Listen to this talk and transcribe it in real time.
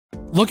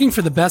Looking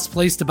for the best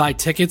place to buy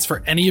tickets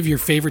for any of your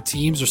favorite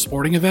teams or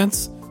sporting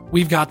events?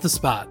 We've got the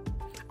spot.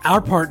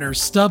 Our partner,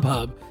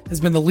 StubHub, has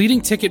been the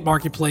leading ticket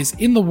marketplace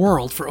in the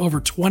world for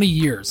over 20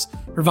 years,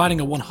 providing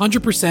a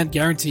 100%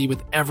 guarantee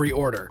with every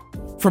order.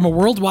 From a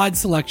worldwide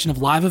selection of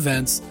live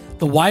events,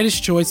 the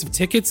widest choice of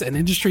tickets and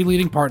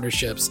industry-leading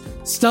partnerships,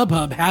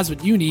 StubHub has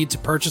what you need to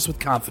purchase with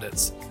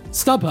confidence.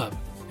 StubHub,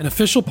 an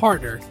official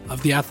partner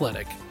of The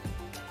Athletic.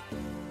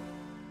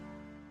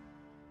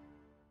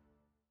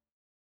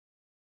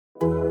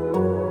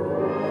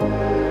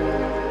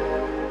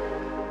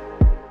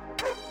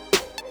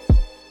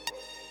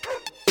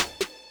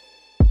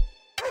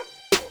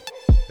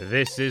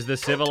 This is the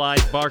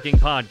Civilized Barking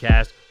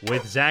Podcast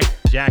with Zach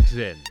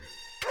Jackson.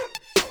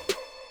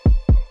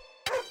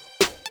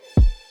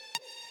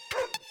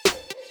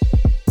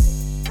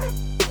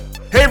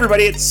 Hey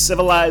everybody, it's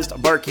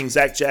Civilized Barking,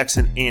 Zach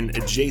Jackson and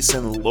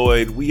Jason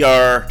Lloyd. We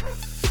are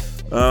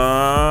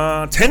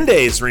 10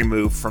 days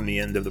removed from the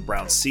end of the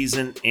Browns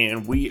season,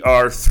 and we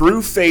are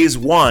through phase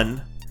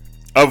one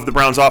of the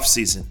Browns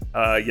offseason.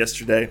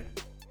 Yesterday,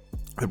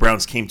 the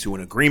Browns came to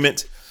an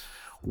agreement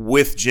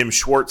with Jim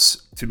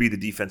Schwartz to be the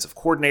defensive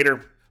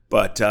coordinator.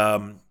 But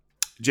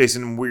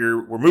Jason,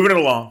 we're moving it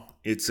along.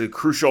 It's a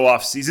crucial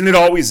offseason. It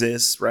always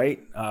is, right?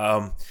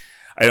 I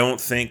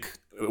don't think,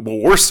 well,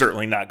 we're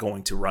certainly not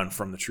going to run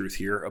from the truth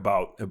here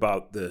about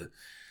the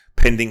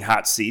pending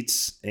hot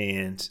seats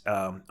and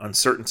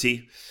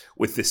uncertainty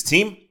with this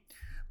team.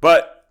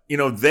 But, you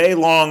know, they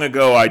long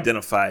ago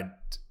identified,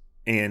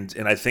 and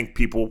I think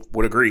people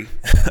would agree,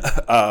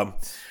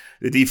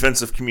 the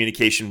defensive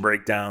communication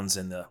breakdowns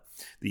and the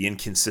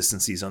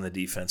inconsistencies on the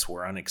defense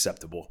were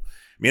unacceptable.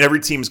 I mean, every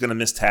team's going to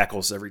miss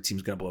tackles. Every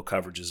team's going to blow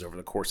coverages over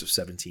the course of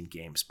 17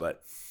 games.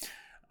 But,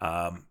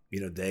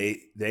 they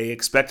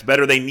expect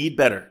better. They need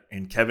better.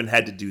 And Kevin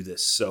had to do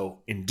this.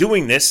 So in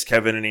doing this,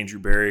 Kevin and Andrew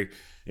Berry,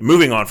 and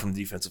moving on from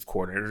defensive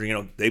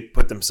coordinator, they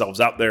put themselves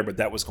out there, but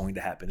that was going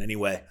to happen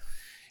anyway.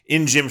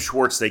 In Jim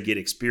Schwartz, they get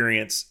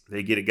experience.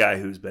 They get a guy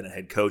who's been a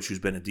head coach, who's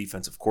been a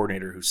defensive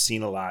coordinator, who's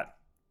seen a lot.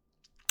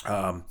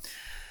 And,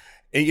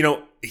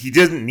 he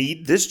didn't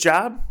need this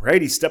job, right?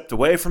 He stepped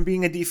away from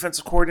being a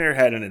defensive coordinator,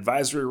 had an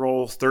advisory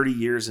role, 30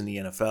 years in the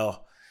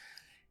NFL.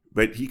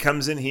 But he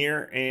comes in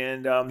here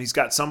and he's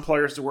got some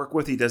players to work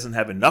with. He doesn't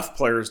have enough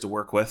players to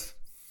work with.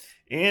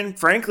 And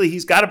frankly,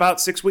 he's got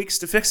about 6 weeks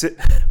to fix it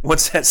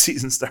once that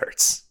season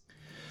starts.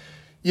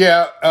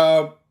 Yeah.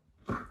 I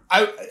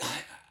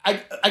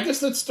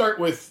guess let's start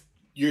with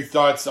your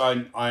thoughts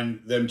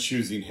on them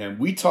choosing him.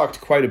 We talked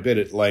quite a bit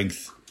at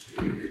length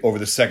over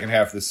the second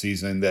half of the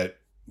season that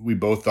we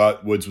both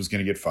thought Woods was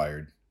going to get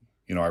fired.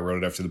 I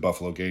wrote it after the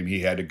Buffalo game. He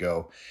had to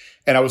go.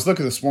 And I was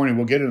looking this morning.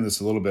 We'll get into this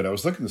a little bit. I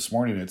was looking this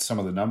morning at some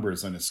of the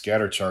numbers on his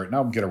scatter chart, and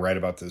I'm going to write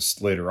about this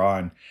later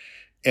on.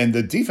 And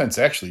the defense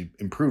actually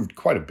improved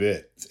quite a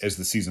bit as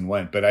the season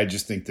went. But I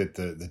just think that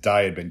the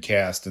die had been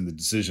cast and the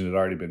decision had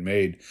already been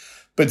made.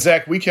 But,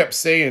 Zach, we kept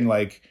saying,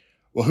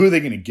 well, who are they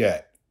going to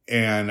get?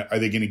 And are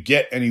they going to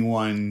get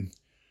anyone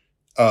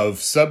of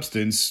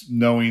substance,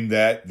 knowing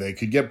that they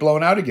could get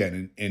blown out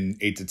again in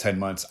 8 to 10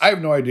 months. I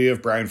have no idea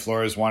if Brian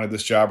Flores wanted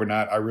this job or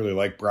not. I really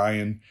like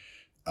Brian.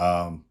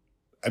 And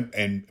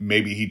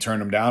maybe he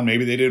turned him down.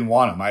 Maybe they didn't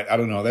want him. I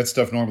don't know. That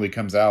stuff normally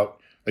comes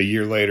out a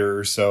year later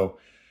or so.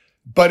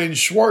 But in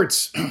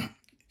Schwartz,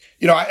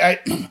 I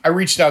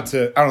reached out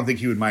to, I don't think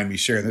he would mind me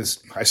sharing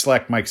this. I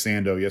slacked Mike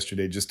Sando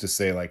yesterday just to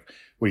say, what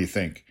do you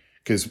think?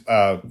 Because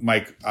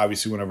Mike,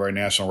 obviously one of our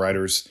national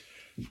writers,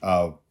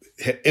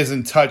 is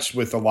in touch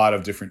with a lot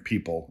of different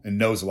people and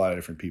knows a lot of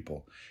different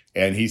people.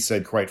 And he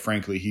said, quite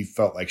frankly, he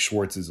felt like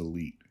Schwartz is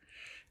elite.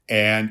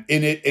 And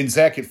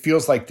Zach, it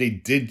feels like they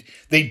didn't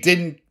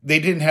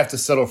have to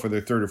settle for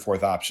their third or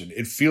fourth option.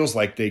 It feels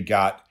like they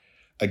got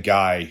a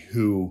guy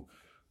who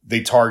they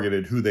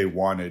targeted, who they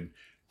wanted.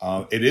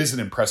 It is an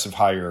impressive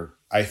hire,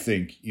 I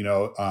think.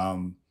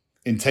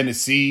 In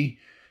Tennessee,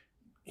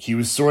 he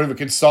was sort of a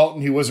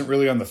consultant. He wasn't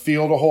really on the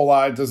field a whole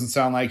lot. It doesn't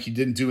sound like he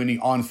didn't do any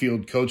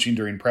on-field coaching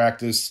during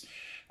practice.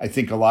 I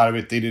think a lot of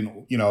it, they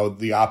didn't,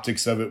 the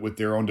optics of it with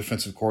their own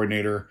defensive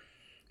coordinator.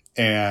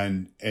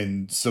 And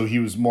so he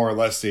was more or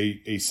less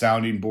a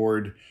sounding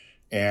board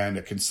and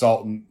a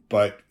consultant,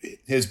 but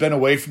has been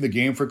away from the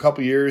game for a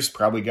couple of years,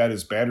 probably got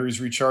his batteries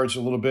recharged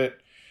a little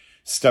bit,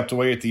 stepped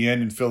away at the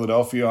end in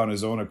Philadelphia on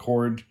his own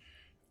accord,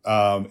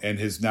 and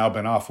has now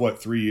been off,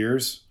 3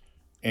 years?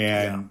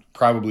 And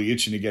probably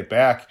itching to get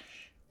back.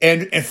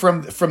 And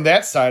from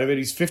that side of it,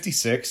 he's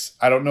 56.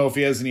 I don't know if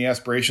he has any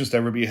aspirations to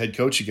ever be a head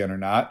coach again or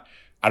not.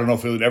 I don't know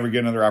if he would ever get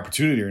another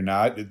opportunity or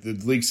not. The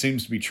league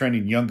seems to be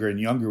trending younger and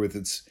younger with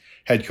its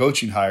head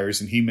coaching hires,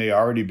 and he may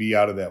already be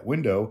out of that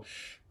window.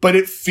 But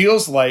it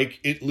feels like,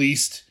 at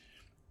least,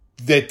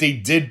 that they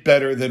did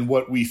better than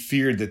what we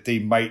feared that they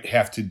might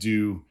have to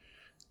do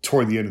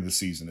toward the end of the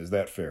season. Is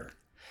that fair?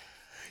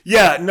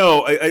 Yeah,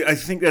 no, I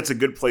think that's a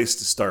good place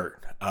to start.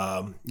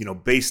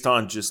 Based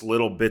on just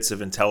little bits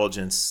of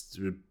intelligence,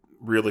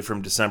 really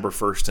from December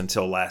 1st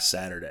until last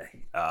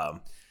Saturday.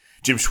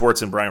 Jim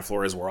Schwartz and Brian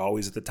Flores were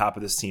always at the top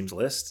of this team's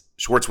list.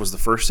 Schwartz was the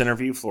first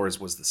interview. Flores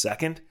was the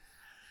second.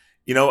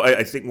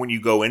 I think when you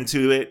go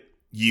into it,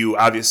 you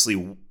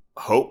obviously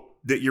hope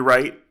that you're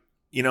right,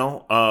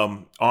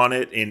 on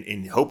it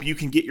and hope you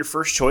can get your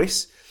first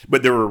choice.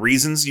 But there are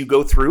reasons you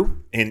go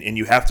through, and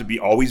you have to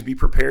always be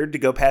prepared to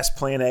go past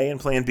plan A and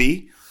plan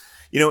B,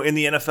 in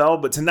the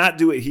NFL. But to not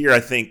do it here, I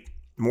think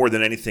more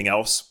than anything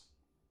else,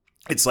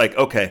 it's like,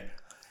 okay,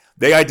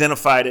 they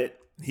identified it.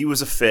 He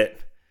was a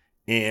fit,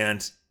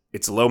 and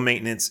it's low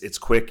maintenance, it's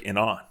quick and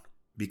on,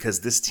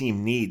 because this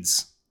team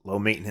needs low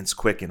maintenance,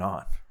 quick and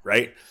on,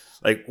 right?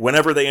 Like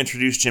whenever they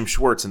introduce Jim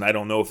Schwartz, and I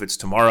don't know if it's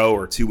tomorrow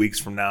or 2 weeks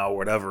from now or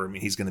whatever. I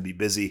mean, he's going to be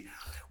busy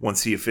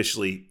once he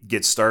officially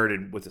gets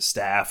started with the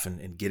staff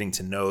and getting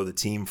to know the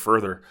team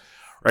further,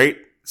 right?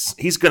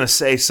 He's going to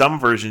say some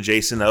version,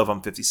 Jason, of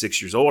I'm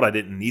 56 years old. I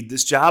didn't need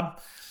this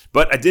job,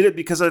 but I did it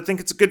because I think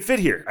it's a good fit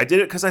here. I did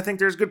it because I think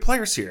there's good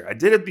players here. I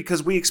did it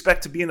because we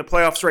expect to be in the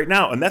playoffs right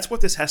now. And that's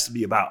what this has to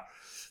be about.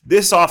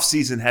 This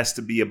offseason has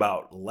to be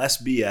about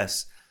less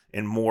BS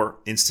and more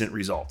instant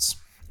results.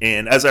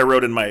 And as I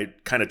wrote in my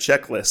kind of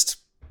checklist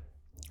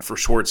for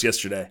Schwartz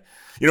yesterday,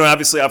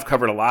 obviously I've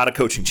covered a lot of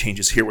coaching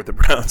changes here with the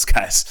Browns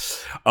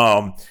guys,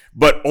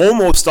 but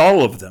almost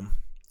all of them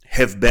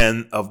have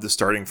been of the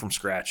starting from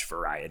scratch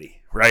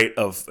variety, right?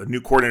 Of a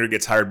new coordinator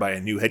gets hired by a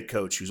new head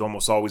coach who's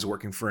almost always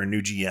working for a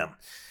new GM.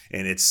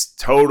 And it's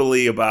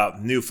totally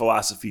about new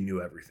philosophy,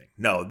 new everything.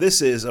 No,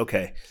 this is,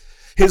 okay,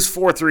 his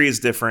 4-3 is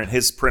different.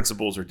 His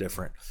principles are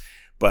different.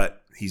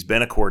 But he's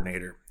been a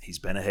coordinator. He's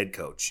been a head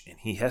coach. And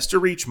he has to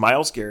reach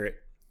Myles Garrett,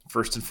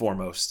 first and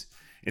foremost,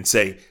 and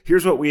say,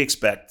 here's what we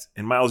expect.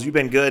 And Myles, you've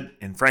been good.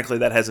 And frankly,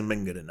 that hasn't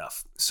been good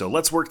enough. So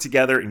let's work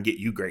together and get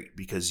you great,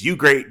 because you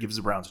great gives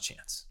the Browns a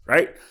chance,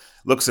 right?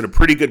 Looks at a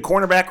pretty good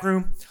cornerback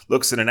room.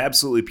 Looks at an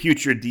absolutely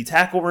putrid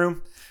D-tackle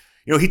room.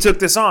 He took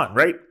this on,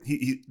 right?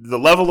 The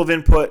level of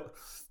input,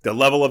 the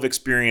level of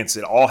experience,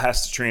 it all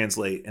has to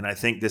translate. And I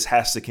think this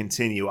has to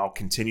continue. I'll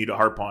continue to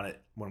harp on it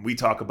when we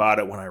talk about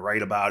it, when I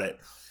write about it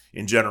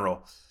in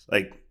general.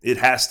 Like, it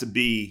has to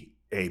be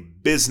a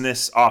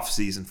business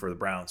offseason for the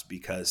Browns,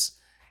 because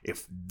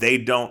if they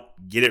don't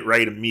get it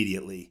right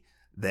immediately,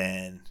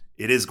 then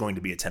it is going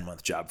to be a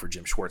 10-month job for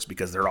Jim Schwartz,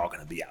 because they're all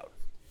going to be out.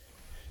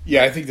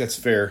 Yeah, I think that's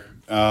fair.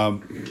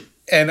 And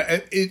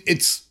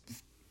it's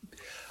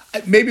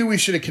maybe we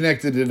should have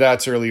connected the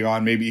dots early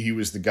on. Maybe he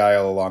was the guy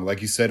all along.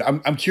 Like you said,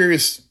 I'm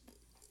curious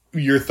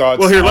your thoughts.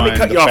 Well, here, let me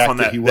cut you off on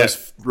that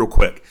real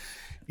quick.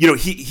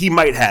 He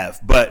might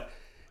have, but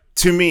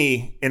to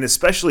me, and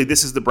especially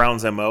this is the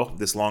Browns' MO,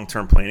 this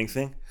long-term planning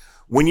thing.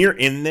 When you're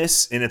in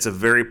this and it's a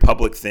very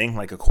public thing,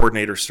 like a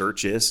coordinator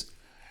search is,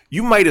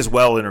 you might as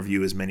well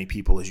interview as many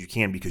people as you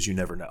can, because you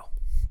never know,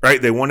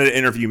 right? They wanted to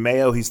interview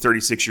Mayo. He's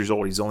 36 years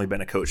old. He's only been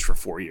a coach for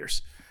 4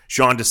 years.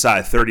 Sean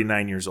Desai,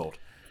 39 years old,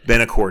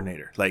 been a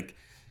coordinator. Like,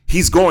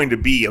 he's going to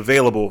be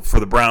available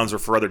for the Browns or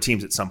for other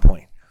teams at some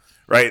point,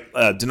 right?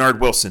 Denard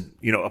Wilson,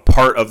 a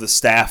part of the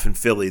staff in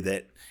Philly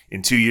that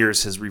in 2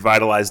 years has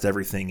revitalized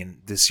everything,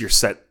 and this year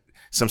set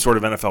some sort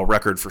of NFL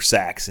record for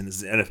sacks.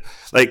 And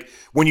like,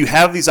 when you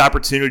have these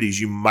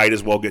opportunities, you might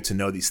as well get to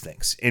know these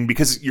things. And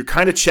because you're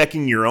kind of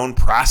checking your own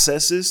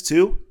processes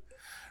too,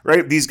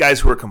 right? These guys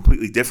who are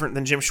completely different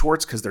than Jim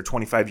Schwartz because they're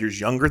 25 years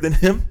younger than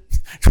him,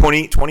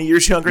 20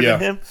 years younger than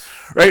him,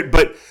 right?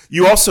 But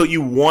you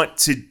want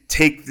to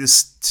take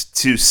this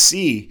to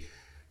see,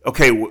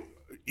 okay,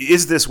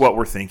 is this what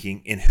we're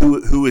thinking, and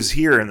who is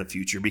here in the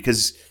future?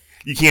 Because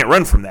you can't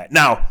run from that.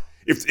 Now,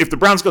 if the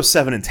Browns go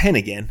 7-10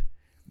 again,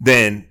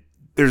 then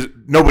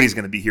nobody's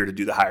going to be here to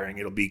do the hiring.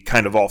 It'll be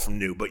kind of all from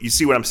new. But you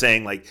see what I'm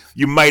saying? Like,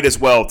 you might as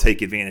well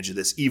take advantage of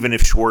this, even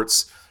if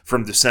Schwartz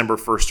from December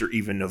 1st or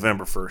even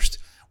November 1st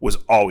was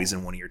always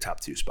in one of your top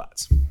 2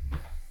 spots.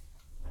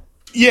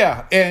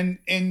 Yeah, and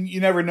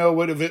you never know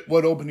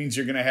what openings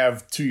you're going to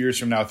have 2 years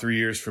from now, 3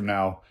 years from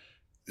now.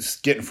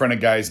 Get in front of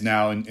guys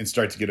now and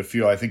start to get a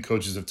feel. I think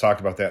coaches have talked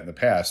about that in the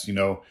past.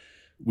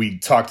 We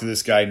talk to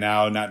this guy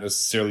now, not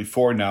necessarily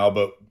for now,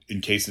 but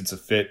in case it's a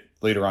fit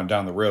later on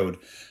down the road.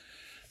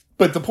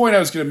 But the point I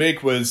was going to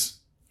make was,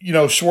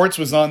 Schwartz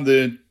was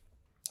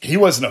he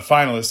wasn't a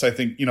finalist. I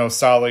think,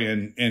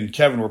 Saleh and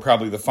Kevin were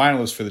probably the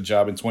finalists for the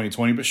job in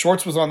 2020, but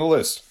Schwartz was on the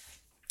list.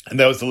 And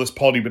that was the list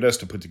Paul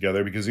DePodesta put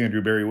together, because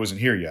Andrew Berry wasn't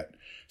here yet.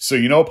 So,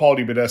 Paul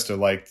DePodesta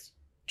liked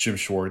Jim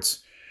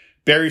Schwartz.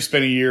 Berry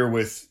spent a year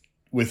with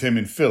him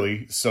in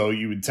Philly, so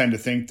you would tend to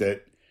think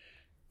that,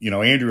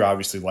 Andrew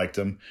obviously liked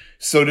him.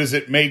 So does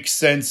it make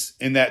sense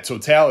in that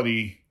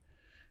totality?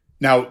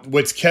 Now,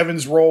 what's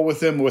Kevin's role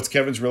with him? What's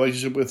Kevin's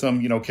relationship with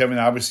him? Kevin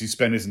obviously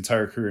spent his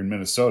entire career in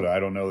Minnesota.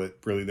 I don't know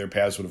that really their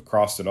paths would have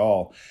crossed at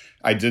all.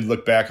 I did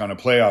look back on a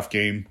playoff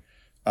game.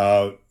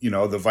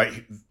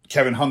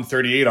 Kevin hung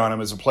 38 on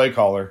him as a play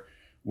caller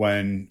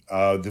when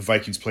the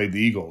Vikings played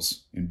the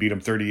Eagles and beat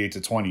them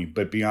 38-20.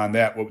 But beyond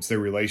that, what's their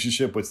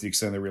relationship? What's the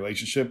extent of their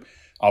relationship?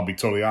 I'll be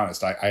totally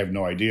honest. I have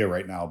no idea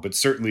right now. But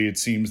certainly it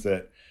seems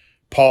that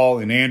Paul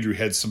and Andrew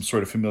had some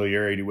sort of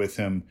familiarity with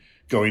him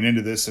going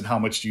into this, and how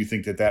much do you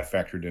think that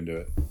factored into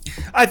it?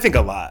 I think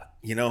a lot.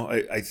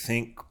 I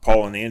think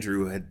Paul and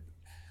Andrew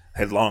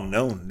had long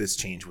known this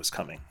change was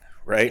coming,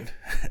 right?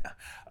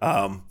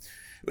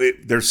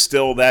 There's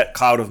still that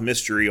cloud of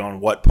mystery on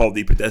what Paul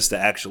DePodesta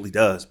actually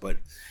does, but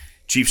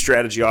chief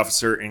strategy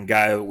officer and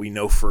guy that we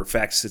know for a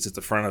fact sits at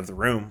the front of the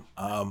room,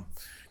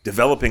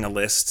 developing a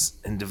list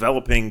and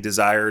developing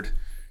desired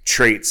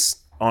traits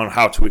on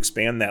how to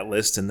expand that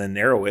list and then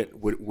narrow it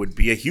would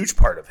be a huge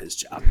part of his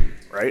job,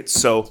 right?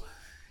 So,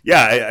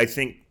 yeah, I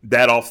think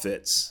that all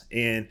fits.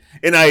 And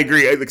I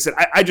agree. Like I said,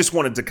 I just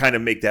wanted to kind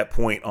of make that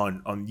point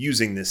on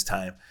using this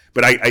time.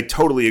 But I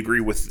totally agree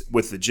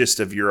with the gist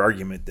of your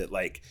argument that,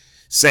 like,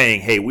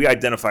 saying, hey, we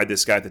identified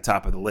this guy at the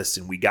top of the list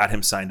and we got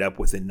him signed up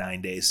within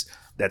 9 days.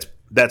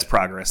 That's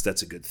progress.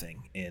 That's a good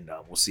thing. And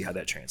we'll see how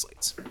that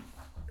translates.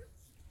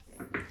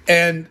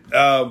 And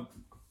I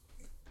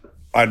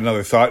had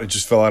another thought. It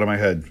just fell out of my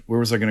head.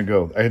 Where was I going to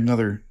go?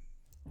 Where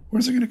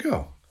was I going to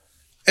go?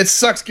 It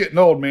sucks getting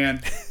old,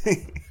 man.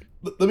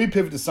 Let me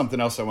pivot to something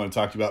else I want to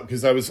talk about,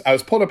 because I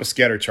was pulled up a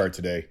scatter chart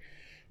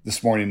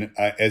this morning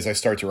as I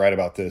start to write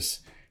about this.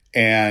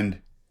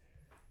 And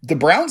the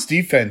Browns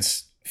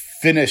defense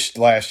finished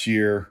last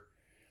year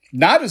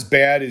not as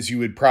bad as you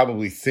would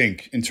probably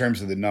think in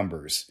terms of the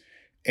numbers.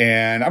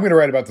 And I'm going to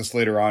write about this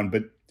later on,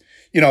 but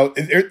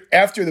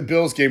after the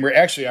Bills game, or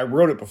actually I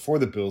wrote it before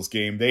the Bills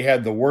game, they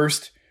had the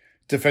worst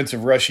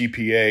defensive rush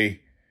EPA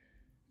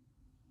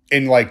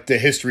in like the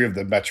history of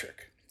the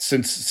metric.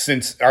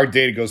 Since our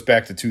data goes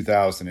back to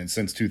 2000, and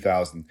since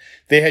 2000,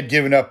 they had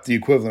given up the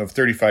equivalent of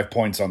 35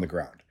 points on the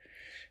ground.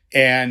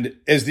 And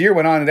as the year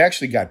went on, it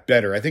actually got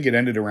better. I think it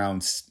ended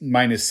around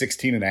minus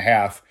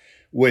 16.5,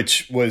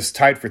 which was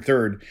tied for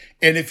third.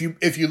 And if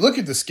you look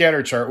at the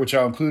scatter chart, which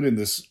I'll include in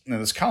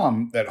this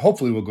column that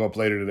hopefully will go up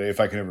later today if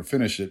I can ever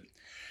finish it,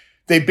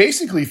 they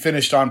basically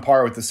finished on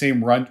par with the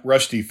same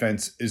rush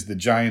defense as the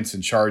Giants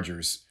and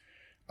Chargers.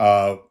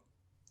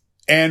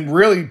 And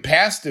really,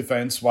 pass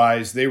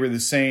defense-wise, they were the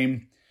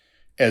same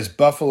as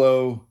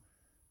Buffalo,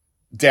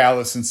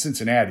 Dallas, and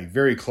Cincinnati,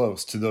 very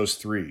close to those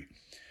three.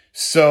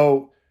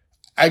 So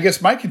I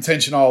guess my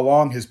contention all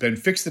along has been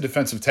fix the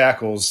defensive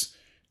tackles,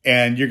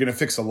 and you're going to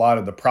fix a lot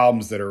of the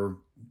problems that are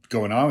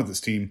going on with this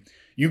team.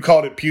 You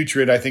called it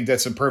putrid. I think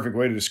that's a perfect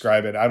way to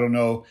describe it. I don't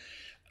know.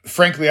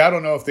 Frankly, I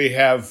don't know if they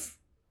have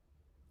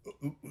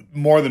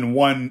more than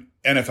one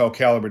NFL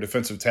caliber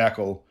defensive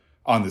tackle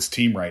on this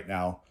team right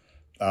now.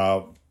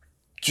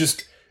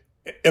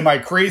 Am I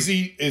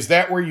crazy? Is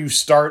that where you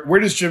start? Where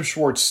does Jim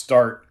Schwartz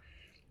start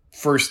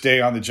first day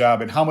on the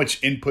job, and how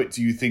much input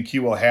do you think he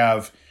will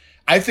have?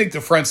 I think the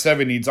front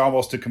seven needs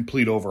almost a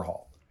complete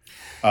overhaul.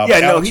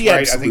 Alex he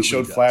Wright, absolutely I think,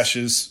 showed does.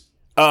 Flashes.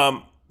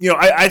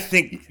 I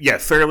think,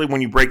 fairly,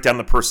 when you break down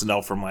the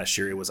personnel from last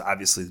year, it was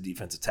obviously the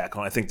defensive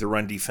tackle. And I think the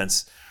run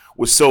defense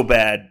was so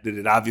bad that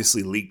it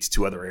obviously leaked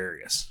to other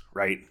areas,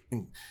 right?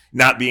 And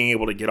not being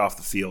able to get off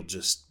the field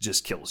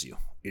just kills you.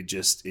 It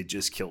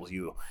just kills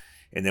you.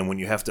 And then when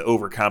you have to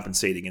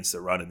overcompensate against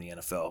the run in the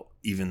NFL,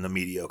 even the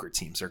mediocre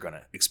teams are going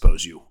to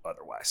expose you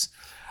otherwise.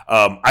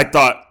 I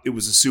thought it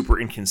was a super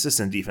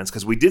inconsistent defense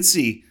because we did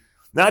see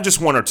not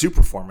just one or two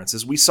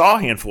performances. We saw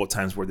a handful of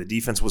times where the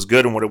defense was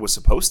good and what it was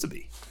supposed to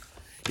be.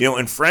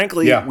 And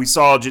frankly, We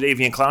saw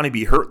Jadeveon Clowney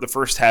be hurt the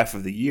first half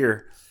of the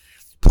year,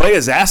 play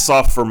his ass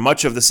off for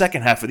much of the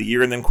second half of the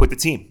year, and then quit the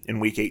team in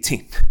week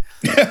 18.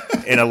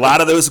 And a lot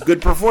of those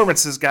good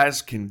performances,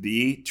 guys, can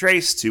be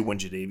traced to when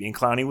Jadeveon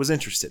Clowney was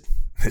interested.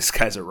 This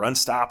guy's a run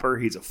stopper.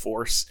 He's a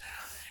force.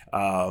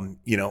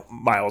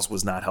 Miles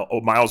was not.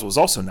 Miles was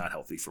also not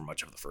healthy for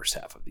much of the first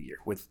half of the year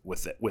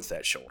with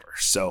that shoulder.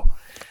 So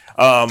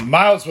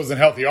Miles wasn't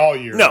healthy all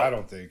year. No. I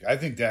don't think. I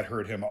think that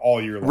hurt him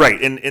all year long. Right,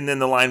 and then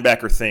the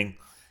linebacker thing.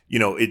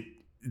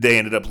 They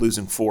ended up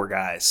losing 4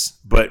 guys.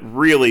 But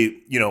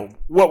really,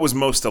 what was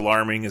most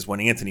alarming is when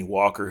Anthony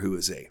Walker, who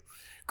is a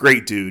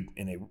great dude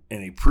and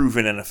a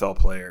proven NFL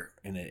player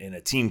and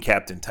a team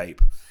captain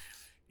type,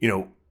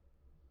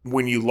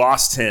 when you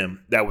lost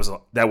him, that was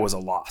a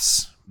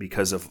loss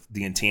because of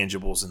the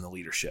intangibles and the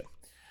leadership.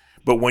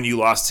 But when you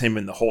lost him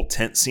and the whole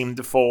tent seemed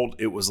to fold,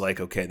 it was like,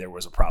 okay, there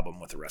was a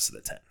problem with the rest of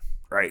the tent,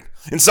 right?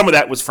 And some of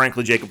that was,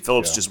 frankly, Jacob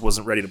Phillips just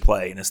wasn't ready to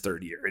play in his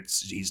third year.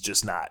 He's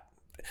just not.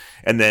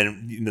 And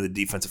then the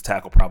defensive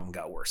tackle problem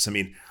got worse. I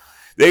mean,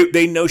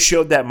 they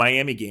no-showed that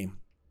Miami game,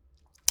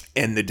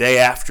 and the day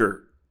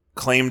after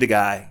claimed a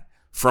guy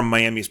from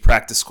Miami's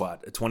practice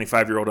squad, a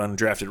 25-year-old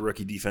undrafted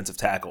rookie defensive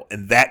tackle,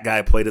 and that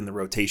guy played in the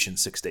rotation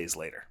 6 days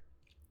later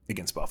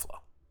against Buffalo.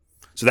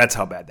 So that's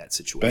how bad that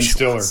situation Ben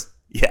Stiller. was.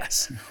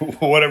 Yes.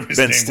 Whatever his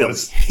Ben name Stiller.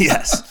 was.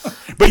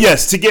 Yes. But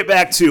yes, to get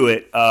back to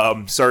it,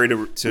 sorry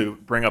to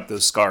bring up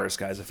those scars,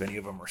 guys, if any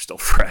of them are still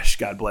fresh.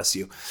 God bless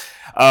you.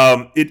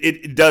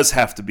 It does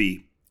have to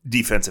be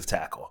defensive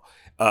tackle.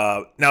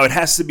 Now, it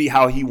has to be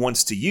how he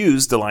wants to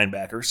use the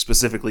linebacker,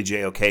 specifically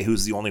JOK,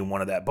 who's the only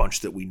one of that bunch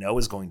that we know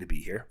is going to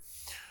be here,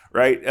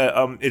 right?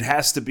 It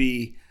has to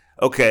be,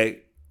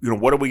 okay,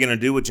 what are we going to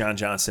do with John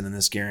Johnson and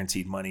this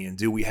guaranteed money? And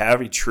do we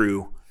have a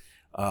true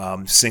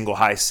single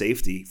high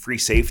safety, free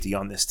safety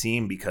on this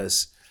team,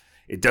 because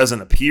it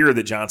doesn't appear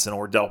that Johnson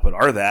or Delpit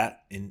are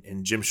that.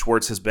 And Jim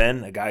Schwartz has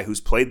been a guy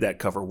who's played that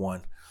cover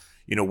one,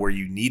 where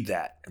you need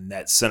that. And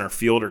that center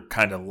fielder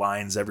kind of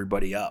lines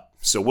everybody up.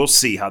 So we'll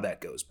see how that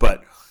goes.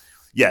 But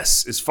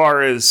yes, as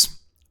far as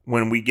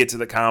when we get to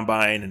the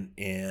combine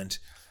and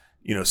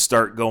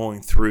start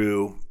going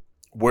through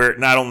where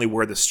not only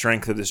where the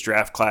strength of this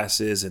draft class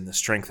is and the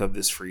strength of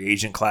this free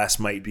agent class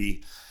might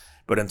be,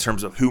 but in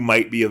terms of who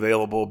might be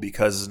available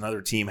because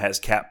another team has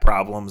cap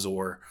problems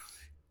or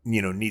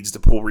needs to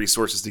pull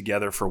resources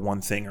together for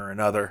one thing or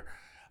another,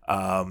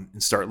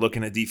 and start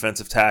looking at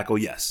defensive tackle.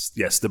 Yes,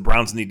 the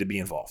Browns need to be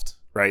involved,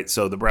 right?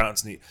 So the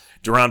Browns need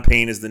 – Daron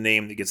Payne is the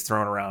name that gets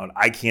thrown around.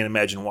 I can't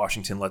imagine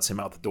Washington lets him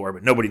out the door,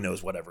 but nobody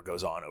knows whatever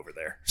goes on over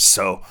there.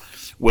 So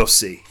we'll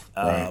see.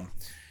 Right.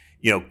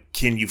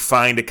 Can you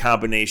find a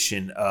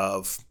combination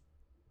of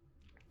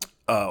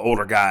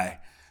older guy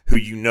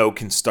who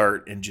can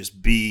start and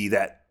just be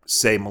that,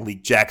 say,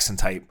 Malik Jackson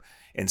type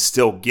and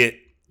still get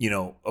 –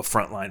 a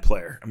frontline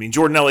player. I mean,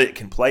 Jordan Elliott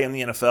can play in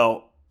the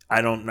NFL.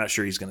 I'm not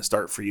sure he's going to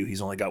start for you.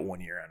 He's only got 1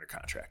 year under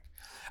contract.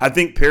 I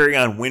think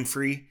Perion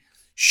Winfrey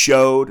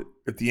showed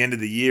at the end of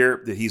the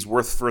year that he's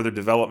worth further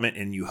development,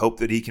 and you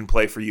hope that he can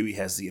play for you. He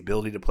has the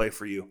ability to play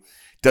for you.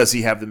 Does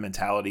he have the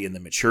mentality and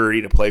the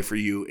maturity to play for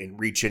you and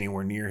reach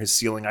anywhere near his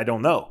ceiling? I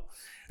don't know.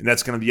 And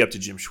that's going to be up to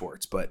Jim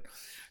Schwartz. But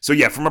so,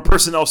 yeah, from a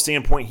personnel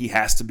standpoint, he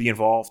has to be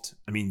involved.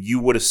 I mean, you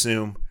would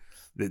assume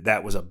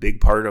that was a big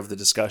part of the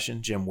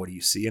discussion. Jim, what do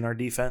you see in our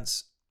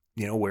defense?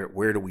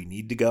 Where do we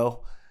need to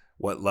go?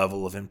 What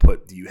level of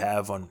input do you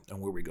have on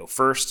where we go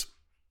first?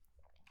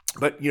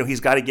 But, he's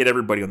got to get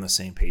everybody on the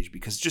same page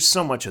because just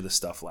so much of the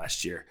stuff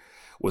last year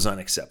was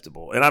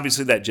unacceptable. And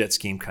obviously that Jet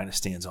scheme kind of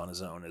stands on its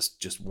own as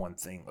just one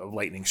thing, a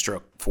lightning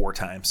struck 4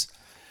 times.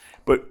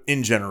 But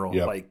in general,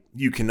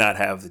 you cannot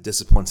have the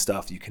discipline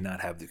stuff. You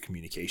cannot have the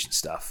communication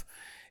stuff.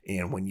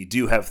 And when you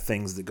do have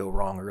things that go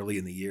wrong early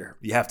in the year,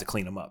 you have to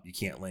clean them up. You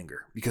can't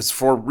linger. Because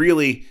for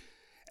really,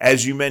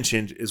 as you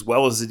mentioned, as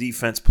well as the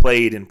defense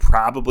played in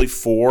probably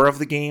 4 of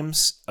the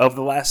games of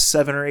the last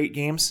 7 or 8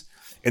 games,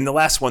 in the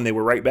last one, they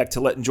were right back to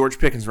letting George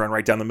Pickens run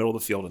right down the middle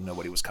of the field and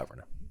nobody was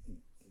covering him.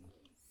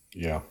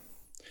 Yeah.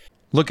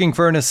 Looking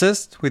for an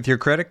assist with your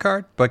credit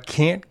card but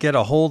can't get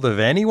a hold of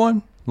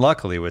anyone?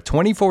 Luckily, with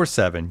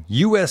 24/7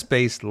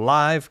 U.S.-based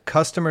live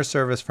customer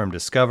service from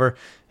Discover,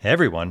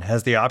 everyone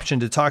has the option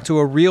to talk to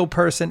a real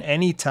person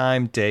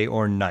anytime, day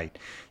or night.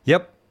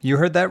 Yep, you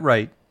heard that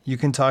right. You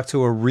can talk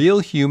to a real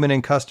human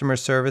in customer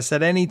service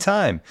at any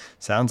time.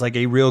 Sounds like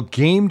a real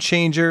game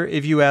changer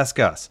if you ask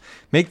us.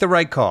 Make the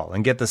right call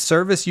and get the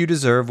service you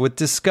deserve with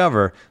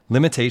Discover.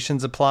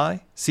 Limitations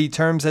apply. See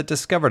terms at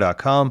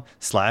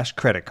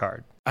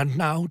discover.com/creditcard. And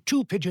now,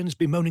 2 pigeons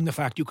bemoaning the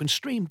fact you can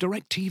stream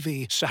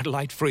DirecTV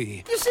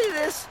satellite-free. You see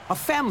this? A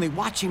family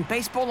watching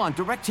baseball on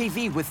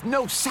DirecTV with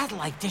no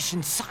satellite dish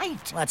in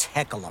sight. Let's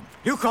heckle them.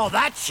 You call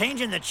that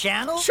changing the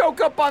channel?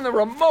 Choke up on the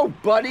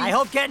remote, buddy. I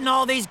hope getting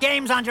all these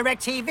games on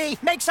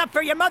DirecTV makes up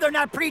for your mother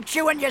not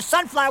pre-chewing your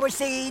sunflower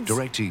seeds.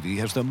 DirecTV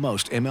has the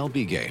most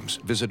MLB games.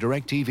 Visit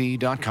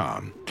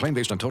DirecTV.com. Claim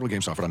based on total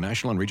games offered on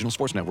national and regional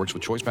sports networks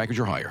with choice package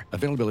or higher.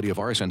 Availability of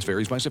RSNs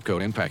varies by zip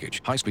code and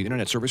package. High-speed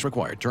internet service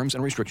required. Terms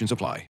and restrictions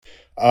apply.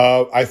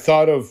 I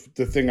thought of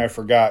the thing I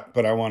forgot,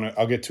 but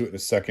I'll get to it in a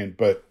second.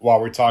 But while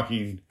we're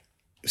talking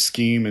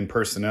scheme and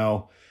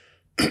personnel,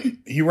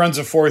 he runs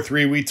a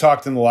 4-3. We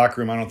talked in the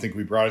locker room. I don't think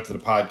we brought it to the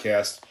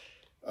podcast.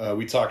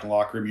 We talked in the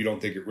locker room. You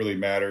don't think it really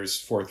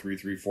matters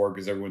 4-3-3-4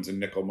 because everyone's in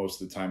nickel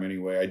most of the time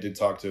anyway. I did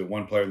talk to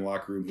one player in the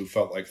locker room who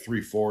felt like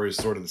 3-4 is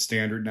sort of the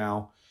standard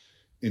now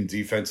in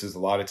defenses. A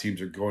lot of teams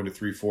are going to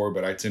 3-4,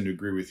 but I tend to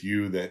agree with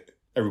you that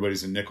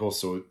everybody's in nickel.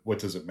 So what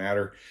does it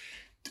matter?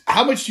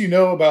 How much do you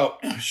know about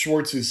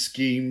Schwartz's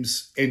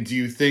schemes, and do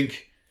you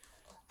think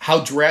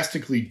how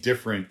drastically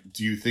different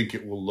do you think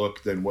it will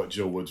look than what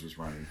Joe Woods was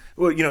running?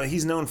 Well,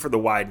 he's known for the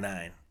wide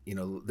 9,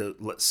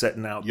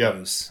 setting out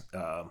those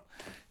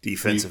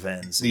defensive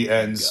ends. The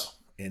ends.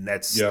 And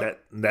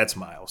that's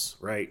Miles,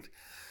 right?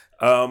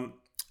 I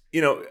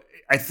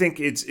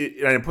think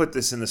I put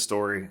this in the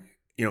story,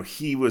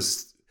 he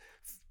was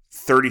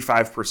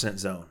 35%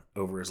 zone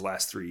over his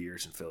last 3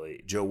 years in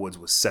Philly. Joe Woods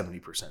was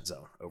 70%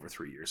 zone over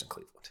 3 years in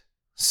Cleveland.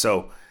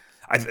 So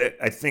I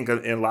think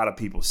a lot of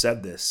people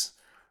said this,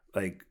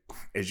 like,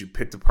 as you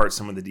picked apart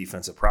some of the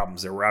defensive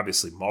problems, there were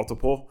obviously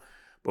multiple,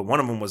 but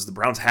one of them was the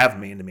Browns have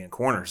man-to-man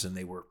corners, and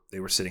they were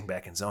sitting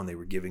back in zone. They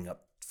were giving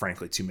up,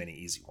 frankly, too many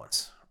easy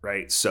ones,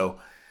 right? So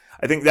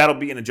I think that'll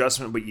be an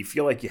adjustment, but you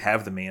feel like you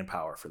have the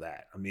manpower for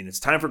that. I mean, it's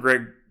time for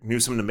Greg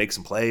Newsome to make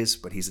some plays,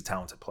 but he's a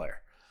talented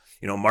player.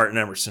 Martin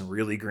Emerson,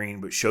 really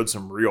green, but showed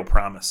some real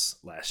promise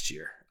last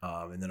year.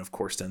 And then, of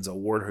course, Denzel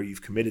Ward, who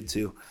you've committed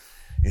to,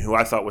 and who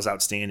I thought was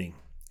outstanding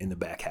in the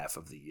back half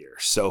of the year.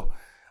 So,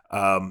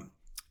 to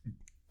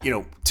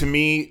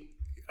me,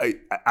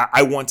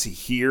 I want to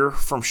hear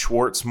from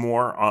Schwartz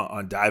more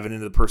on diving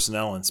into the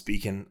personnel and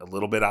speaking a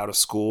little bit out of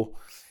school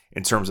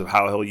in terms of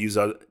how he'll use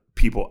other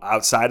people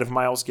outside of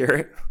Myles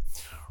Garrett,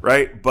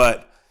 right?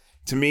 But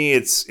to me,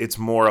 it's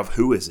more of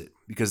who is it,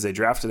 because they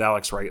drafted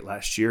Alex Wright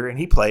last year and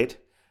he played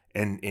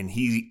and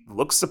he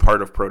looks the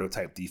part of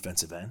prototype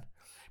defensive end.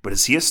 But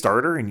is he a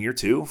starter in year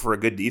 2 for a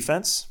good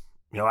defense?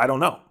 I don't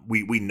know.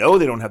 We know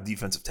they don't have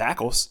defensive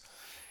tackles.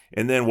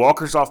 And then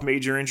Walker's off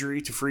major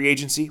injury to free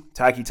agency.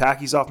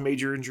 Taki's off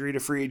major injury to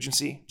free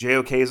agency.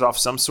 JOK is off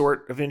some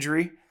sort of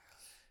injury.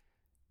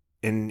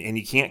 And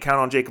you can't count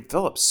on Jacob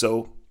Phillips.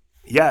 So,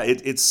 yeah,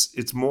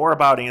 it's more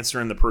about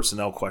answering the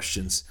personnel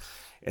questions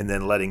and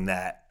then letting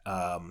that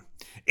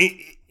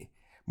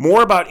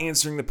more about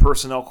answering the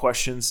personnel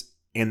questions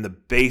and the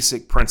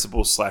basic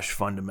principles /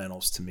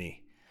 fundamentals to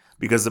me,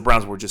 because the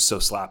Browns were just so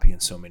sloppy in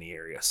so many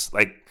areas.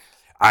 Like,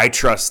 I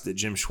trust that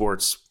Jim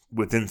Schwartz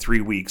within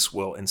 3 weeks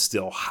will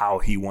instill how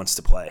he wants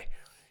to play,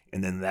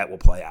 and then that will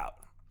play out,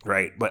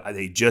 right? But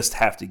they just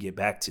have to get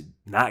back to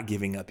not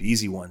giving up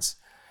easy ones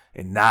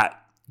and not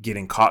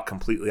getting caught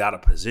completely out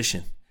of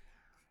position,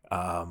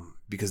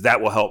 because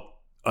that will help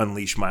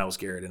unleash Myles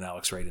Garrett and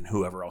Alex Wright and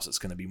whoever else it's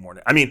going to be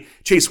more. I mean,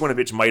 Chase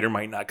Winovich might or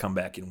might not come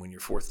back and win your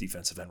 4th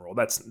defensive end role.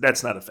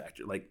 That's not a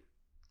factor. Like,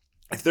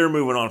 if they're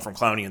moving on from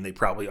Clowney, and they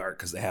probably are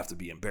because they have to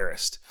be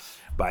embarrassed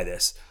by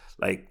this,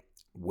 like,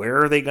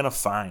 where are they going to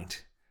find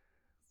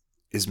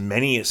as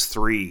many as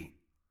 3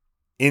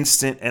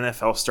 instant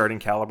NFL starting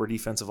caliber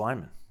defensive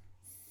linemen?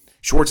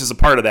 Schwartz is a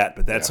part of that,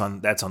 but that's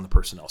on the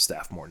personnel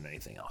staff more than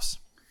anything else.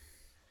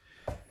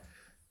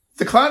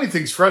 The Clowney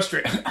thing's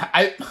frustrating.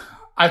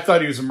 I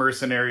thought he was a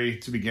mercenary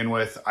to begin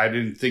with. I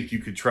didn't think you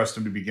could trust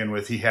him to begin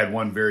with. He had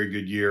one very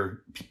good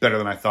year, better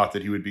than I thought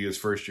that he would be his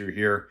first year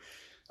here.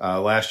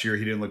 Last year,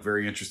 he didn't look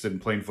very interested in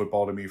playing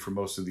football to me for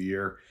most of the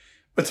year.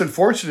 What's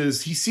unfortunate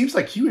is he seems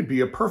like he would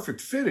be a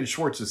perfect fit in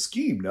Schwartz's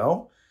scheme,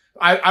 no?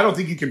 I don't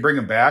think you can bring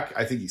him back.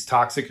 I think he's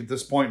toxic at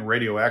this point and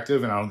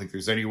radioactive, and I don't think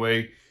there's any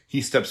way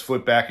he steps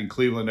foot back in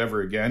Cleveland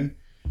ever again.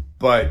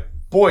 But,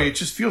 boy, it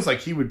just feels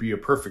like he would be a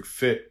perfect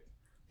fit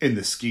in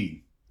the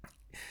scheme.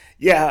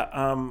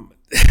 Yeah,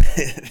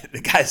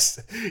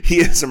 he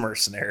is a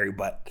mercenary,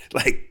 but,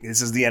 like,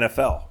 this is the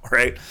NFL,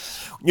 right?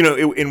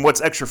 And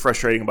what's extra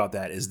frustrating about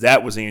that is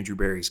that was Andrew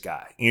Berry's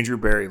guy. Andrew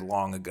Berry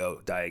long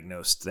ago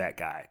diagnosed that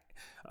guy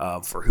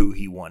for who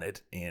he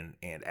wanted and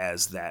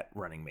as that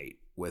running mate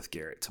with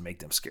Garrett to make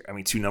them scared. I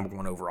mean, 2 number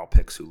 1 overall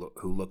picks who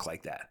look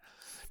like that.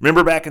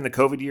 Remember back in the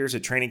COVID years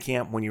at training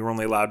camp when you were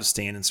only allowed to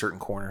stand in certain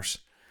corners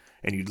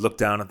and you'd look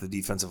down at the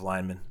defensive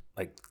linemen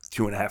like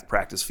 2.5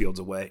 practice fields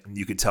away, and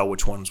you could tell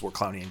which ones were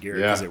Clowney and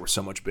Garrett because they were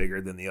so much bigger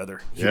than the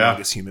other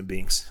humongous human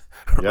beings,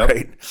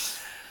 right?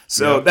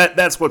 So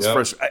that's what's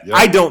frustrating.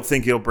 I don't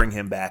think he'll bring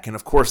him back, and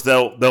of course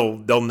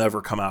they'll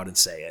never come out and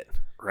say it,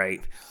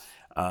 right?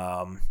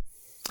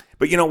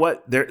 But you know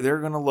what? They're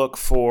going to look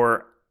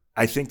for.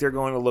 I think they're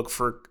going to look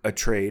for a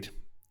trade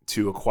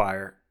to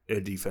acquire a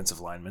defensive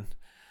lineman.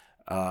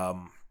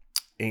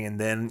 And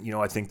then,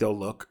 I think they'll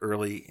look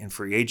early in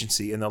free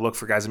agency and they'll look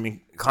for guys. I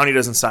mean, Clowney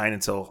doesn't sign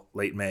until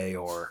late May,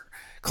 or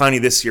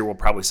Clowney this year will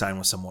probably sign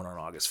with someone on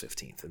August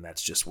 15th. And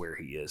that's just where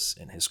he is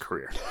in his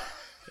career.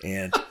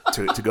 And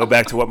to go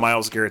back to what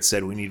Myles Garrett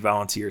said, we need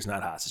volunteers,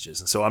 not hostages.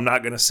 And so I'm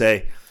not going to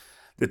say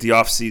that the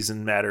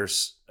offseason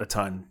matters a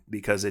ton,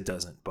 because it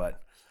doesn't.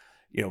 But,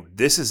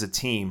 this is a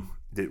team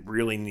that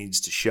really needs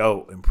to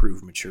show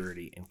improved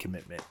maturity and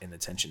commitment and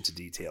attention to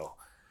detail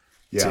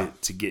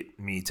to get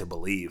me to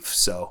believe.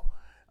 So,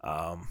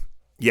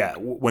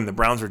 when the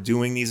Browns are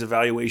doing these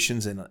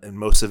evaluations, and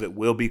most of it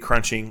will be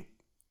crunching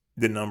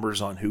the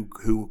numbers on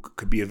who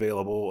could be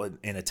available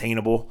and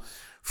attainable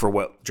for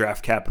what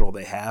draft capital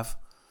they have,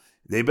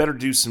 they better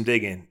do some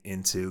digging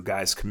into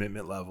guys'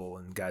 commitment level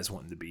and guys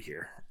wanting to be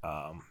here,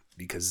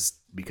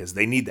 because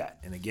they need that.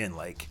 And again,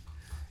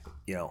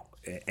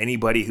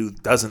 anybody who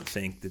doesn't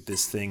think that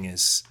this thing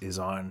is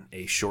on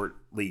a short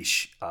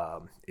leash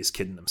is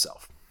kidding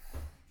themselves.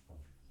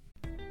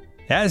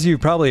 As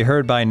you've probably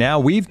heard by now,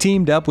 we've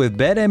teamed up with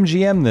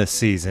BetMGM this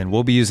season.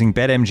 We'll be using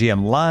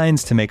BetMGM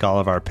lines to make all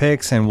of our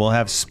picks, and we'll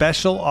have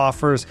special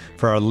offers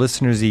for our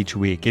listeners each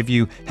week. If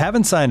you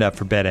haven't signed up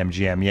for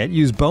BetMGM yet,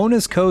 use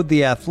bonus code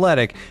The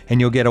Athletic,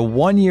 and you'll get a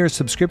 1-year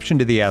subscription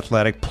to The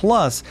Athletic,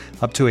 plus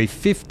up to a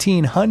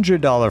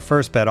 $1,500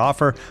 first bet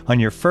offer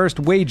on your first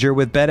wager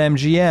with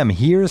BetMGM.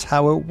 Here's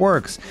how it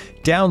works.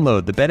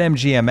 Download the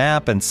BetMGM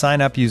app and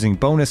sign up using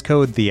bonus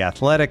code The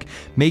Athletic.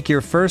 Make your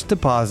first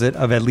deposit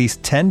of at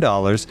least $10.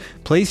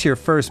 Place your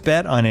first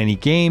bet on any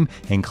game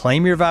and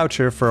claim your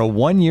voucher for a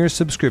 1-year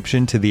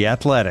subscription to The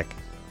Athletic.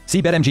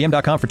 See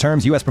BetMGM.com for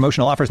terms. U.S.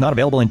 promotional offers not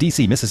available in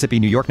D.C., Mississippi,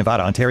 New York,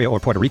 Nevada, Ontario, or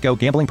Puerto Rico.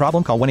 Gambling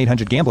problem? Call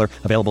 1-800-GAMBLER.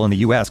 Available in the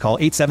U.S. Call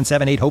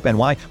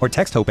 877-8-HOPE-NY or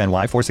text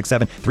HOPE-NY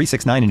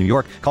 467-369 in New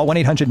York. Call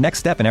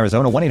 1-800-NEXT-STEP in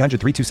Arizona.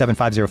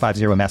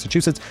 1-800-327-5050 in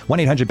Massachusetts.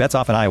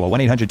 1-800-BETS-OFF in Iowa.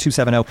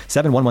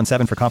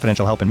 1-800-270-7117 for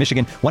confidential help in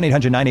Michigan.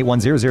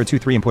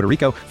 1-800-981-0023 in Puerto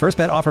Rico. First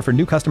bet offer for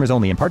new customers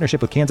only in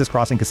partnership with Kansas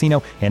Crossing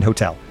Casino and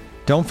Hotel.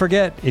 Don't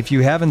forget, if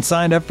you haven't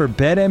signed up for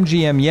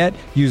BetMGM yet,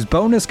 use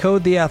bonus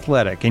code The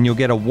Athletic, and you'll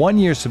get a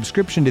 1-year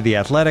subscription to The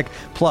Athletic,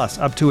 plus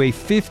up to a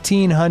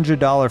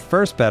 $1,500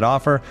 first bet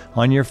offer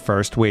on your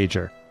first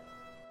wager.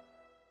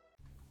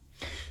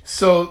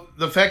 So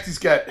the fact he's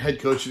got head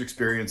coaching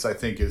experience, I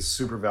think, is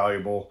super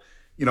valuable.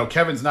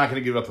 Kevin's not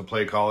going to give up the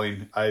play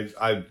calling.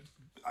 I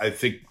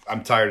think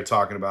I'm tired of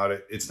talking about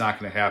it. It's not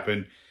going to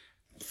happen.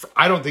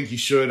 I don't think he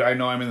should. I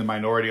know I'm in the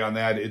minority on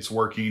that. It's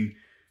working.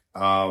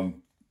 What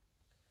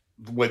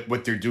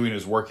they're doing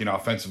is working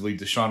offensively.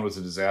 Deshaun was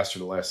a disaster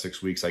the last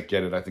 6 weeks. I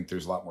get it. I think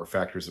there's a lot more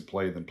factors at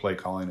play than play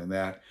calling in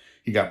that.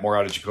 He got more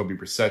out of Jacoby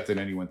Brissett than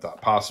anyone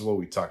thought possible.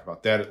 We talked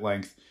about that at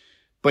length.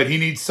 But he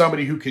needs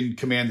somebody who can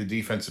command the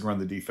defense and run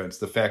the defense.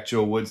 The fact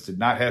Joe Woods did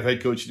not have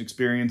head coaching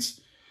experience,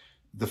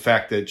 the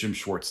fact that Jim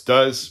Schwartz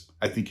does,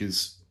 I think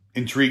is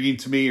intriguing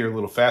to me, or a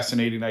little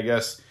fascinating, I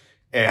guess.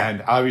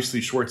 And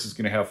obviously Schwartz is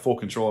going to have full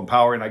control and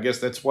power. And I guess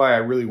that's why I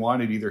really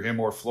wanted either him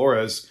or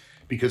Flores,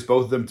 because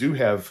both of them do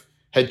have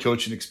head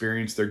coaching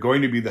experience. They're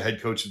going to be the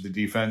head coach of the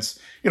defense.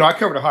 I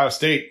covered Ohio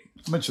State.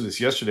 I mentioned this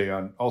yesterday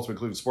on Ultimate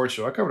Cleveland Sports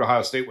Show. I covered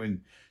Ohio State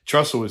when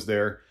Tressel was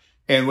there.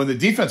 And when the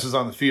defense was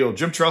on the field,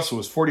 Jim Tressel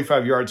was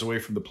 45 yards away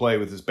from the play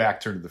with his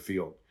back turned to the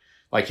field.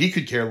 Like, he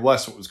could care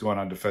less what was going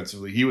on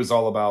defensively. He was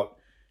all about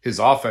his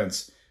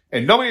offense.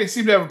 And nobody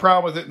seemed to have a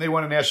problem with it, and they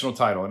won a national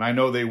title. And I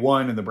know they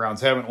won, and the Browns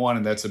haven't won,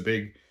 and that's a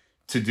big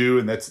to-do,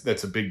 and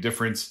that's a big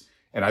difference.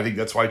 And I think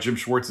that's why Jim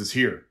Schwartz is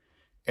here.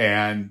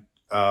 And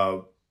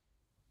I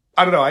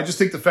don't know. I just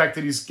think the fact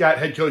that he's got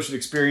head coaching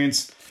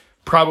experience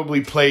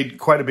probably played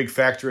quite a big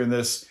factor in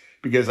this,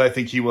 because I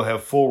think he will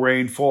have full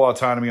reign, full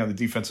autonomy on the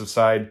defensive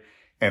side.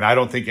 And I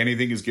don't think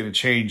anything is going to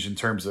change in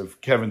terms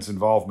of Kevin's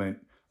involvement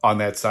on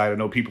that side. I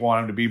know people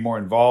want him to be more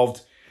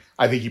involved.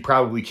 I think he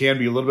probably can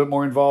be a little bit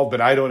more involved,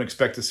 but I don't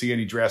expect to see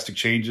any drastic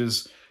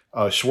changes.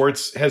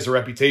 Schwartz has a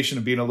reputation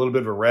of being a little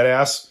bit of a red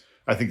ass.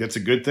 I think that's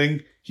a good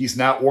thing. He's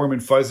not warm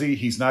and fuzzy.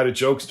 He's not a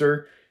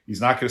jokester. He's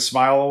not going to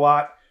smile a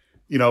lot.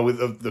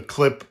 With the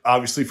clip,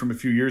 obviously, from a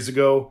few years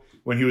ago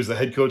when he was the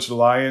head coach of the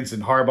Lions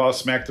and Harbaugh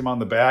smacked him on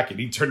the back and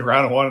he turned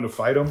around and wanted to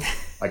fight him.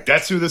 Like,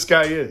 that's who this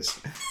guy is.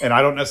 And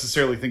I don't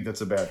necessarily think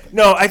that's a bad thing.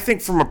 No, I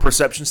think from a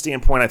perception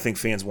standpoint, I think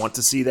fans want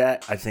to see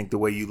that. I think the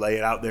way you lay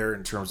it out there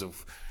in terms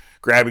of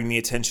grabbing the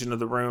attention of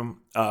the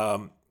room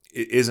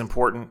is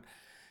important.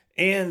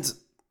 And,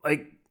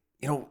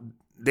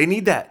 they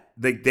need that.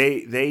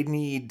 They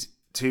need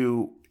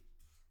to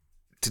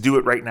do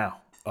it right now.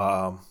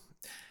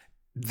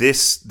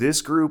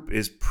 This group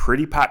is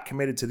pretty pot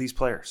committed to these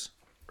players.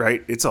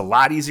 Right, it's a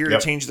lot easier to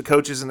change the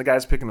coaches and the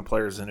guys picking the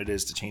players than it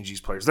is to change these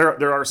players.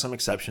 There are some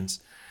exceptions,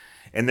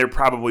 and there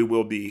probably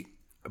will be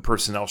a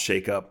personnel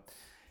shakeup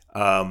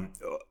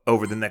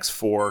over the next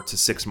 4 to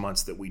 6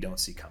 months that we don't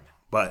see coming.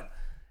 But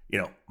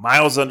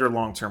Miles under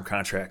long-term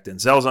contract,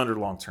 Denzel's under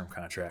long-term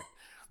contract.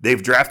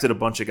 They've drafted a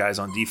bunch of guys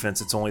on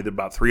defense. It's only that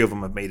about 3 of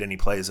them have made any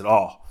plays at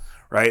all.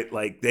 Right,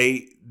 like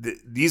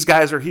these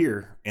guys are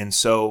here, and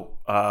so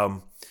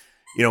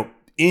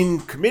in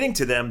committing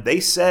to them, they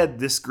said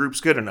this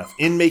group's good enough.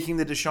 In making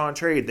the Deshaun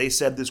trade, they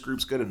said this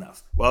group's good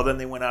enough. Well, then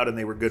they went out and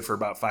they were good for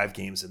about 5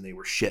 games and they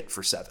were shit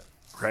for 7,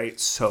 right?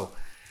 So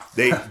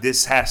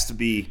this has to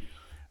be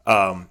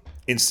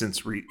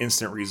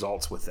instant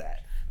results with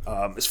that.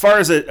 As far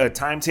as a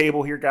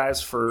timetable here,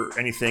 guys, for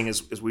anything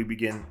as we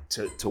begin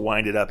to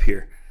wind it up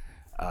here,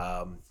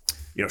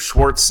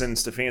 Schwartz and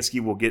Stefanski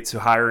will get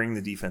to hiring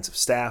the defensive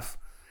staff.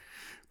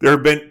 There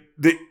have been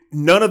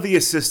none of the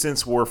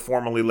assistants were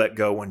formally let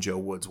go when Joe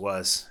Woods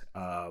was.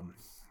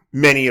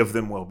 Many of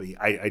them will be.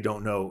 I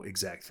don't know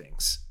exact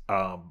things.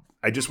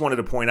 I just wanted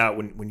to point out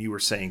when you were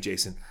saying,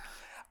 Jason,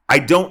 I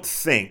don't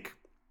think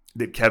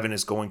that Kevin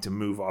is going to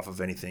move off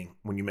of anything.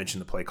 When you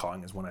mentioned the play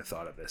calling is when I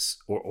thought of this,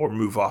 or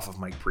move off of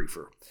Mike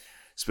Priefer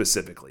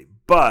specifically.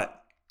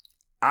 But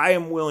I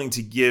am willing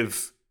to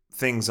give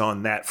things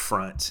on that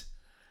front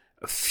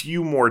a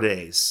few more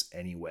days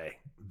anyway,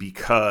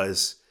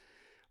 because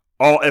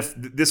if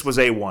this was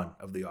A1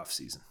 of the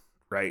offseason,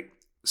 right?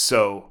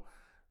 So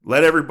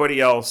let everybody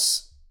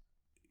else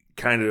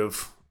kind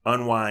of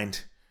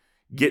unwind,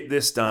 get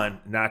this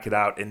done, knock it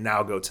out, and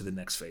now go to the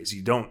next phase.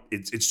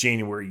 It's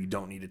January. You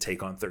don't need to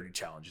take on 30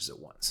 challenges at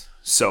once.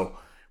 So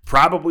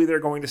probably they're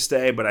going to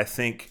stay, but I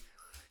think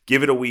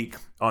give it a week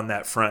on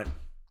that front.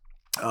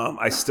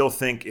 I still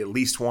think at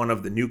least one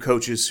of the new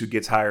coaches who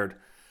gets hired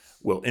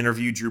will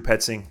interview Drew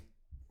Petzing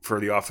for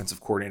the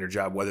offensive coordinator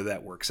job. Whether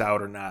that works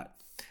out or not,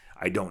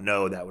 I don't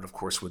know. That would, of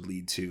course,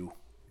 lead to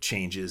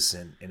changes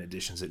and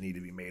additions that need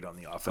to be made on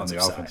the offensive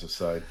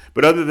side.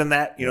 But other than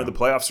that, the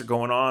playoffs are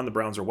going on. The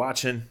Browns are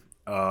watching.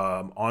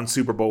 On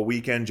Super Bowl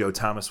weekend, Joe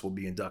Thomas will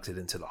be inducted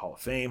into the Hall of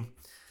Fame.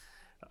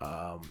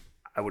 I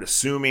would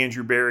assume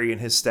Andrew Berry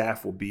and his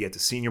staff will be at the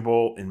Senior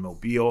Bowl in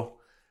Mobile,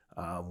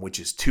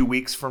 which is 2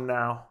 weeks from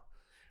now.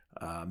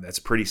 That's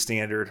pretty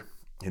standard.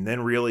 And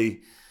then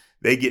really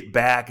they get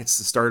back. It's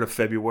the start of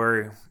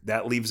February.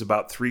 That leaves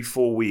about 3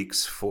 full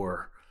weeks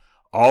for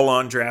all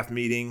on draft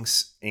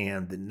meetings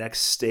and the next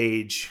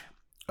stage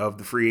of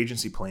the free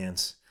agency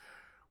plans,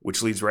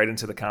 which leads right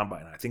into the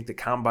combine. I think the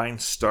combine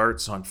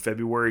starts on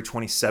February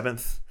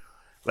 27th,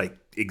 like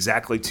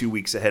exactly 2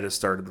 weeks ahead of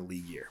start of the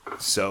league year.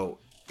 So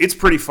it's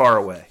pretty far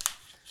away.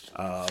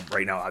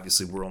 Right now,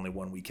 obviously, we're only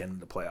 1 weekend in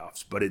the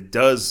playoffs, but it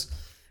does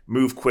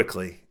move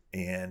quickly.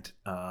 And,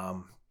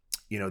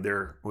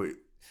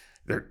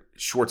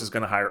 Schwartz is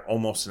going to hire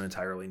almost an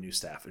entirely new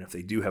staff. And if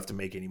they do have to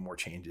make any more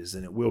changes,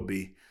 then it will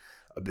be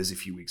a busy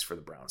few weeks for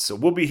the Browns. So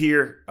we'll be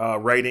here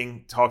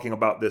writing, talking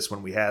about this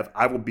when we have.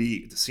 I will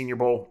be at the Senior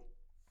Bowl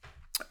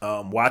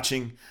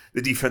watching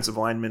the defensive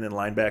linemen and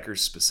linebackers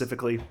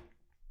specifically.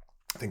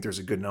 I think there's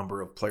a good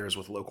number of players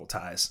with local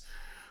ties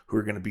who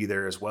are going to be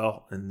there as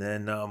well. And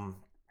then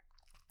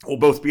we'll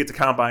both be at the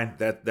Combine.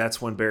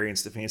 That's when Barry and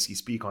Stefanski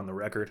speak on the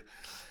record.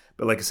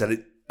 But like I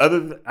said,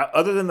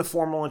 other than the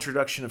formal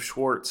introduction of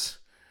Schwartz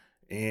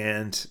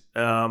and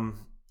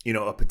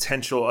a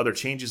potential other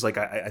changes, like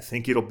I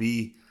think it'll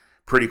be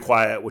pretty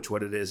quiet, which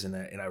what it is, and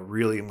I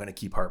really am going to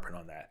keep harping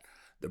on that.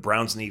 The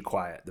Browns need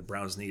quiet. The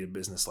Browns need a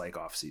business-like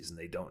offseason.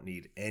 They don't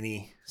need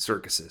any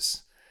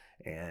circuses.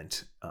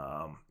 And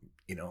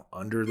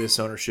under this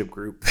ownership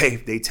group,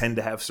 they tend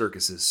to have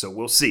circuses. So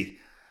we'll see.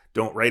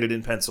 Don't write it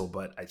in pencil,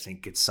 but I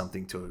think it's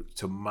something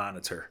to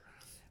monitor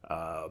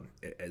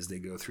as they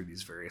go through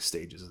these various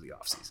stages of the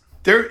offseason.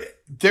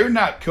 They're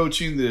not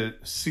coaching the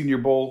Senior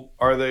Bowl,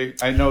 are they?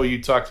 I know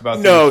you talked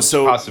about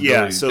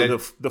possibilities.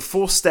 The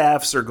full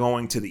staffs are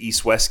going to the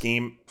East-West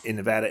game in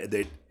Nevada.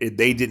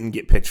 They didn't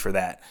get picked for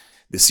that.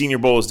 The Senior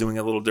Bowl is doing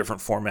a little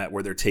different format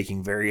where they're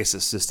taking various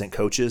assistant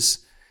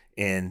coaches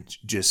and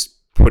just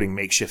putting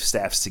makeshift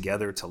staffs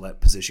together to let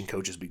position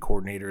coaches be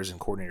coordinators and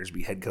coordinators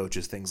be head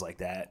coaches, things like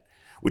that,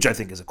 which I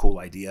think is a cool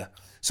idea.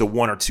 So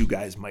one or two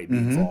guys might be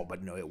involved,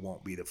 but no, it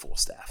won't be the full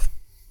staff.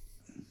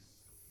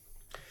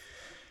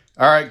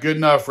 All right, good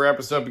enough. Wrap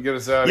us up and get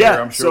us out of here.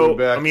 I'm sure we'll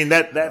be back. I mean,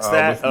 that's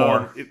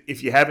that.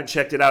 If you haven't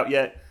checked it out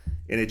yet,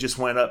 and it just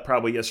went up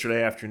probably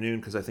yesterday afternoon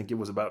because I think it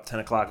was about 10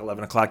 o'clock,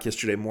 11 o'clock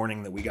yesterday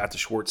morning that we got the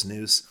Schwartz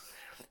news.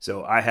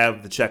 So I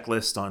have the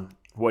checklist on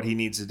what he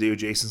needs to do.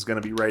 Jason's going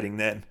to be writing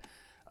then.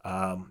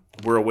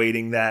 We're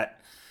awaiting that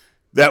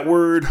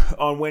word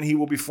on when he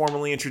will be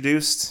formally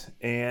introduced,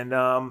 and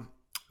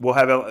we'll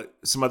have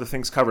some other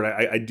things covered.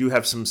 I do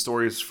have some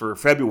stories for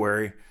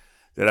February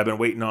that I've been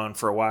waiting on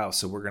for a while,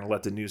 so we're going to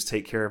let the news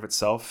take care of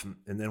itself,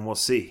 and then we'll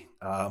see.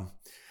 The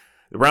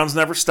Browns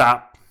never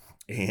stop,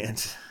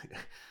 and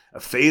a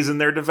phase in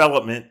their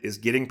development is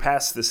getting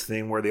past this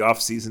thing where the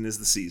offseason is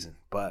the season.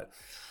 But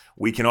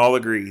we can all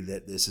agree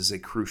that this is a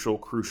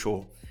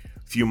crucial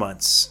few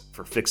months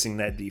for fixing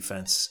that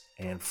defense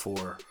and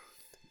for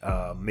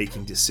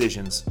making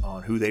decisions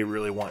on who they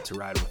really want to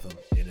ride with them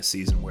in a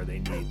season where they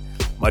need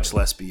much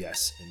less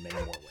BS and many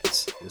more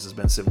wins. This has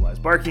been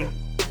Civilized Barking.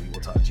 We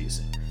will talk to you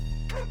soon.